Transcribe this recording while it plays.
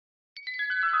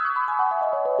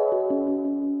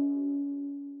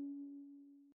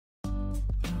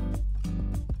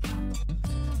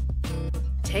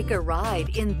Take a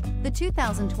ride in the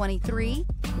 2023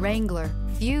 Wrangler.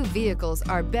 Few vehicles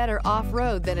are better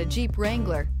off-road than a Jeep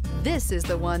Wrangler. This is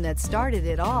the one that started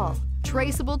it all.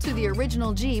 Traceable to the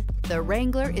original Jeep, the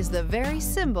Wrangler is the very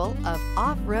symbol of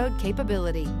off-road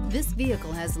capability. This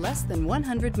vehicle has less than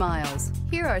 100 miles.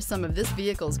 Here are some of this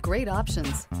vehicle's great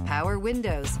options: power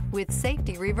windows with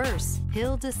safety reverse,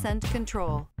 hill descent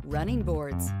control, running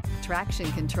boards,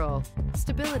 traction control,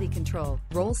 stability control,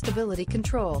 roll stability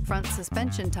control, front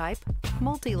suspension type,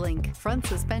 multi-link, front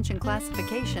suspension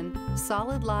classification,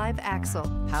 solid live axle,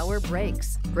 power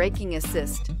brakes, braking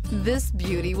assist. This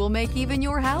beauty will make even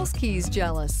your house keys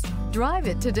jealous. Drive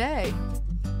it today.